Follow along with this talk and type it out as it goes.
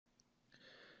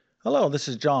Hello, this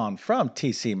is John from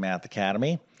TC Math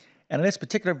Academy. And in this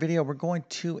particular video, we're going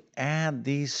to add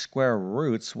these square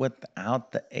roots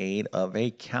without the aid of a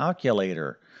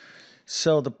calculator.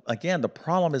 So again, the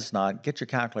problem is not get your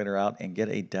calculator out and get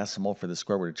a decimal for the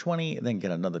square root of 20, and then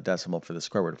get another decimal for the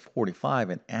square root of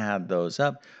 45 and add those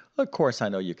up. Of course, I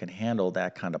know you can handle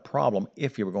that kind of problem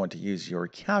if you were going to use your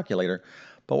calculator.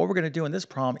 But what we're going to do in this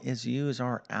problem is use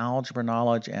our algebra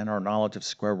knowledge and our knowledge of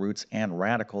square roots and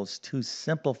radicals to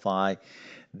simplify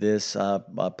this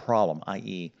problem,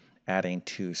 i.e. adding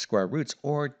two square roots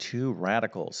or two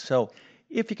radicals. So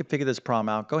if you can figure this problem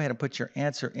out, go ahead and put your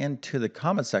answer into the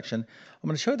comment section. I'm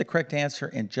going to show you the correct answer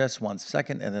in just 1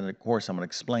 second, and then of course I'm going to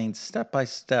explain step by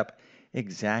step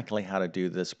exactly how to do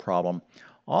this problem.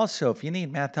 Also, if you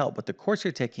need math help with the course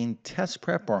you're taking, test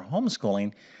prep, or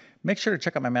homeschooling, make sure to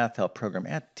check out my math help program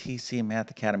at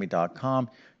tcmathacademy.com.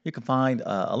 You can find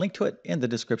a link to it in the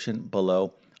description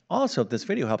below. Also, if this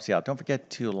video helps you out, don't forget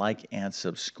to like and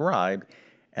subscribe,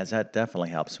 as that definitely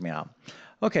helps me out.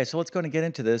 Okay, so let's go and get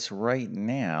into this right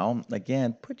now.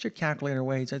 Again, put your calculator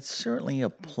away. It's certainly a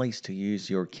place to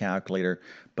use your calculator,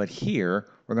 but here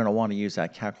we're going to want to use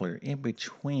that calculator in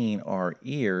between our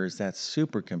ears, that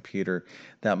supercomputer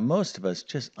that most of us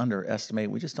just underestimate.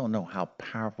 We just don't know how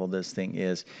powerful this thing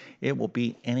is. It will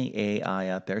beat any AI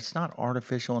out there. It's not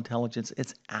artificial intelligence,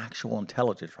 it's actual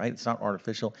intelligence, right? It's not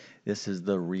artificial. This is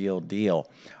the real deal.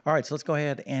 All right, so let's go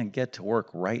ahead and get to work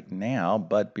right now.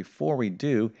 But before we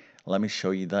do, let me show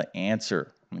you the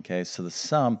answer. Okay, so the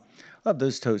sum of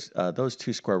those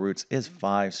two square roots is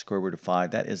 5 square root of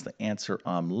 5. That is the answer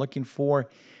I'm looking for.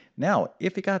 Now,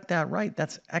 if you got that right,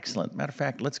 that's excellent. Matter of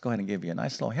fact, let's go ahead and give you a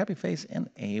nice little happy face and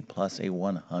A plus a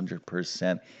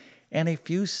 100% and a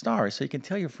few stars, so you can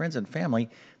tell your friends and family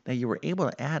that you were able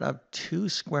to add up two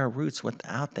square roots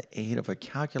without the aid of a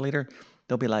calculator.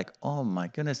 They'll be like, oh my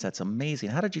goodness, that's amazing.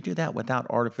 How did you do that without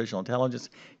artificial intelligence?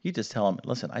 You just tell them,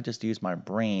 listen, I just used my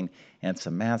brain and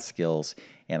some math skills,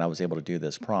 and I was able to do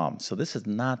this problem. So this is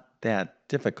not that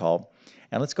difficult.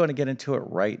 And let's go ahead and get into it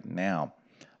right now.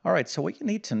 All right, so what you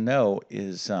need to know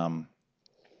is a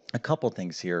couple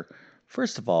things here.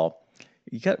 First of all,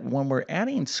 you got when we're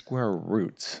adding square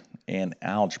roots in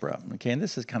algebra, okay, and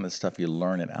this is kind of stuff you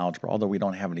learn in algebra, although we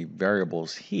don't have any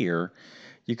variables here,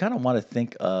 you kind of want to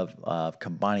think of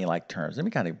combining like terms. Let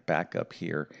me kind of back up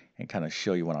here and kind of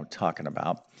show you what I'm talking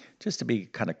about, just to be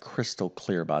kind of crystal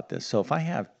clear about this. So if I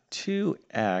have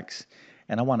 2x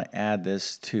and I want to add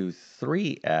this to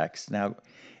 3x, now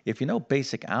if you know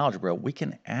basic algebra, we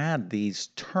can add these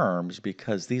terms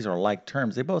because these are like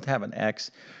terms. They both have an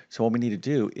x, so what we need to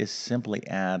do is simply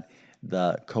add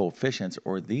the coefficients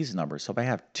or these numbers. So if I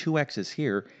have 2x's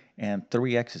here and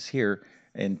 3x's here,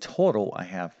 in total I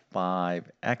have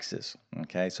 5x's.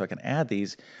 Okay, so I can add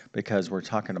these because we're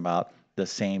talking about the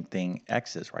same thing,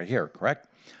 x's right here, correct?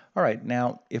 All right,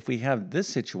 now if we have this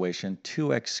situation,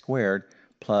 2x squared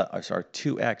plus,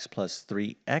 2x plus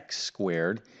 3x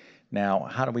squared. Now,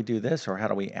 how do we do this, or how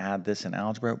do we add this in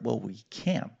algebra? Well, we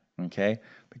can, okay?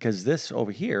 Because this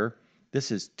over here,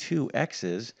 this is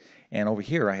 2x's, and over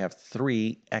here I have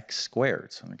 3x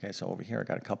squareds. Okay, so over here I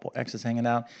got a couple x's hanging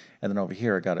out, and then over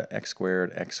here I got an x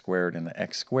squared, and the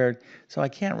x squared. So I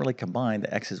can't really combine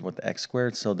the x's with the x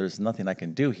squared, so there's nothing I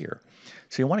can do here.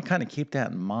 So you want to kind of keep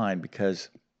that in mind, because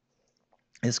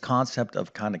this concept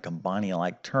of kind of combining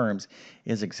like terms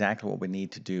is exactly what we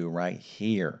need to do right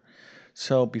here.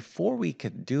 So before we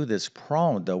could do this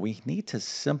problem, though, we need to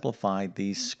simplify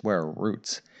these square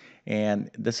roots. And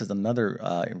this is another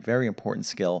very important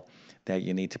skill that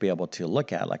you need to be able to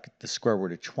look at, like the square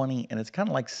root of 20. And it's kind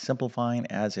of like simplifying,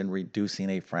 as in reducing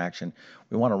a fraction.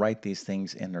 We want to write these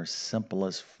things in their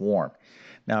simplest form.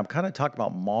 Now, I'm kind of talking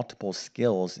about multiple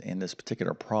skills in this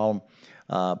particular problem.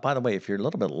 By the way, if you're a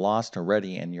little bit lost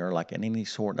already and you're like in any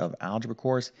sort of algebra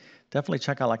course, definitely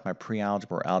check out like my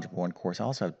pre-algebra or algebra 1 course. I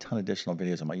also have a ton of additional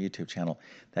videos on my YouTube channel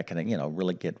that can,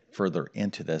 really get further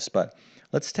into this. But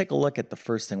let's take a look at the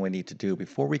first thing we need to do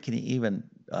before we can even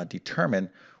determine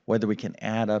whether we can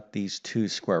add up these two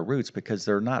square roots, because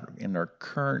they're not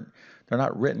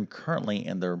written currently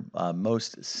in their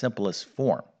most simplest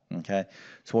form. Okay,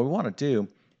 so what we want to do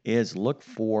is look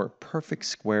for perfect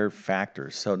squared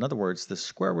factors. So in other words, the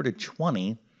square root of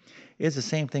 20 is the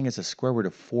same thing as the square root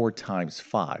of 4 times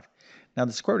 5. Now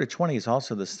the square root of 20 is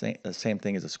also the same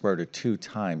thing as the square root of 2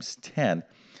 times 10,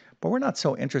 but we're not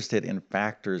so interested in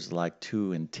factors like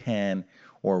 2 and 10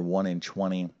 or 1 and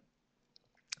 20,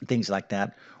 things like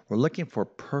that. We're looking for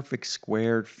perfect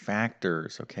squared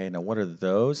factors. Okay, now what are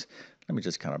those? Let me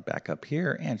just kind of back up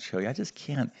here and show you. I just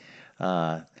can't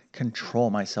control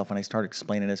myself when I start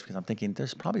explaining this because I'm thinking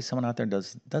there's probably someone out there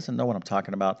doesn't know what I'm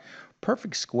talking about.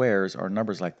 Perfect squares are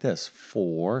numbers like this: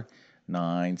 4,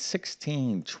 9,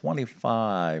 16,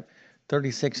 25,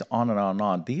 36, on and on and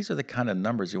on. These are the kind of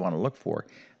numbers you want to look for.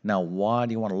 Now, why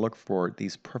do you want to look for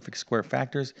these perfect square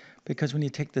factors? Because when you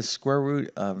take the square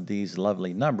root of these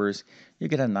lovely numbers, you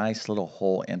get a nice little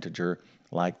whole integer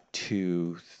like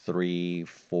 2, 3,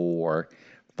 4,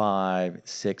 5,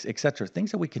 6, etc. Things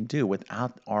that we can do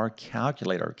without our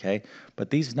calculator, okay?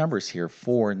 But these numbers here,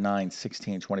 4, 9,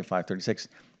 16, 25, 36,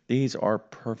 these are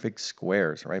perfect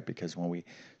squares, right? Because when we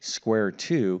square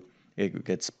 2, it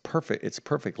gets perfect. It's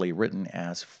perfectly written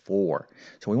as 4.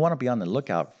 So we want to be on the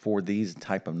lookout for these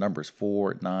type of numbers,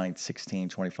 4, 9, 16,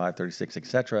 25, 36,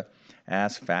 etc.,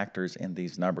 as factors in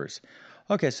these numbers.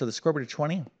 Okay, so the square root of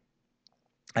 20,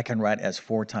 I can write as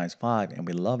 4 times 5, and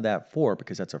we love that 4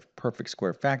 because that's a perfect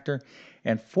square factor.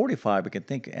 And 45, we can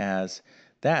think as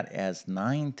that as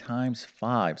 9 times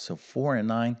 5. So 4 and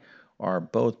 9 are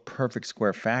both perfect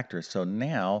square factors. So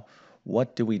now,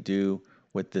 what do we do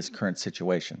with this current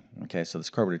situation? Okay, so the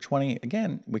square root of 20,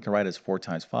 again, we can write as 4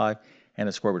 times 5, and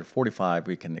the square root of 45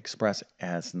 we can express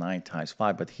as 9 times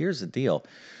 5. But here's the deal.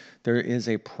 There is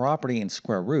a property in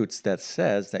square roots that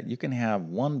says that you can have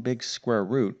one big square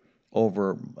root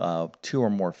over 2 or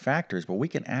more factors, but we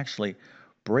can actually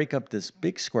break up this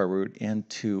big square root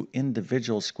into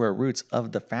individual square roots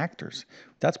of the factors.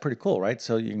 That's pretty cool, right?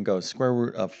 So you can go square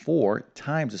root of 4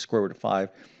 times the square root of 5,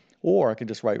 or I could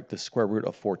just write the square root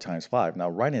of 4 times 5. Now,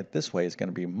 writing it this way is going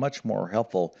to be much more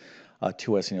helpful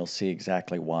to us, and you'll see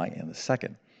exactly why in a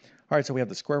second. All right, so we have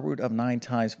the square root of 9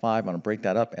 times 5. I'm going to break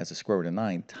that up as the square root of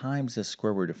 9 times the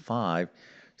square root of 5.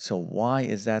 So why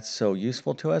is that so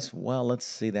useful to us? Well, let's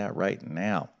see that right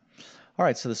now. All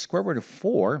right, so the square root of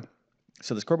 4,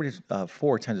 so the square root of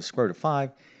 4 times the square root of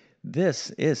 5, this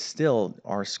is still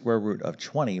our square root of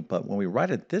 20, but when we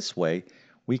write it this way,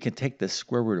 we can take the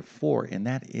square root of 4, and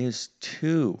that is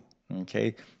 2.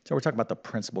 Okay, so we're talking about the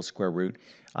principal square root,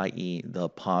 i.e. the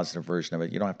positive version of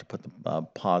it. You don't have to put the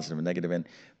positive and negative in.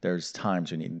 There's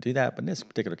times you need to do that, but in this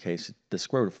particular case, the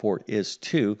square root of 4 is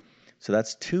 2. So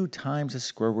that's 2 times the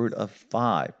square root of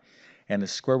 5. And the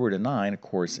square root of 9, of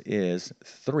course, is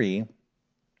 3.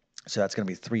 So that's going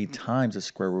to be 3 times the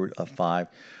square root of 5.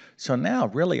 So now,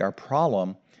 really, our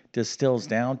problem distills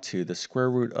down to the square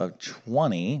root of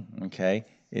 20, okay,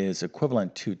 is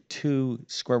equivalent to 2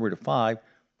 square root of 5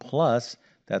 plus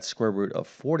that square root of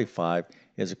 45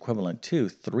 is equivalent to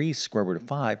 3 square root of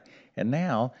 5. And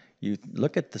now you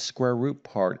look at the square root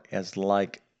part as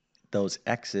like those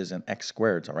x's and x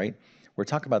squareds, all right? We're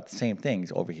talking about the same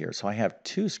things over here. So I have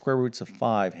 2 square roots of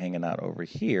 5 hanging out over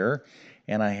here,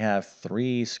 and I have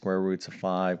 3 square roots of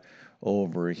 5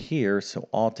 over here. So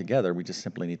altogether, we just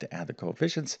simply need to add the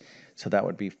coefficients. So that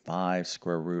would be 5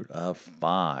 square root of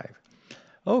 5.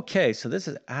 Okay, so this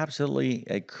is absolutely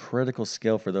a critical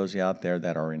skill for those of you out there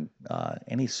that are in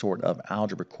any sort of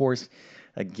algebra course.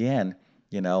 Again,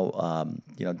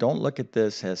 don't look at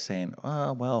this as saying,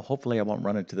 oh, well, hopefully I won't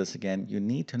run into this again. You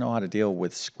need to know how to deal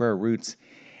with square roots.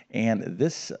 And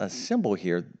this symbol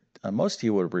here, most of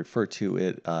you would refer to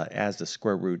it as the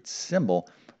square root symbol,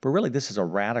 but really this is a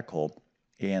radical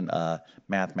in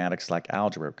mathematics like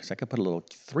algebra, because I could put a little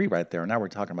 3 right there. Now we're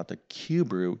talking about the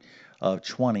cube root of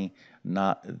 20,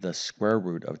 not the square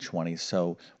root of 20.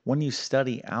 So when you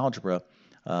study algebra,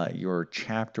 your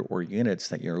chapter or units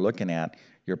that you're looking at,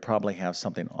 you'll probably have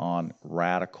something on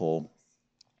radical.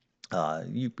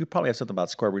 You probably have something about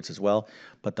square roots as well,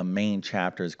 but the main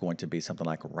chapter is going to be something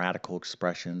like radical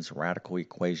expressions, radical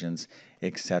equations,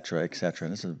 etc., etc.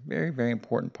 And this is a very, very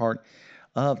important part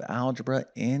of algebra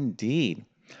indeed.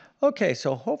 Okay,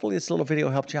 so hopefully this little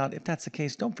video helped you out. If that's the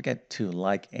case, don't forget to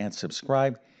like and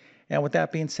subscribe. And with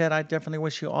that being said, I definitely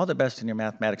wish you all the best in your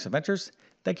mathematics adventures.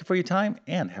 Thank you for your time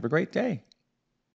and have a great day.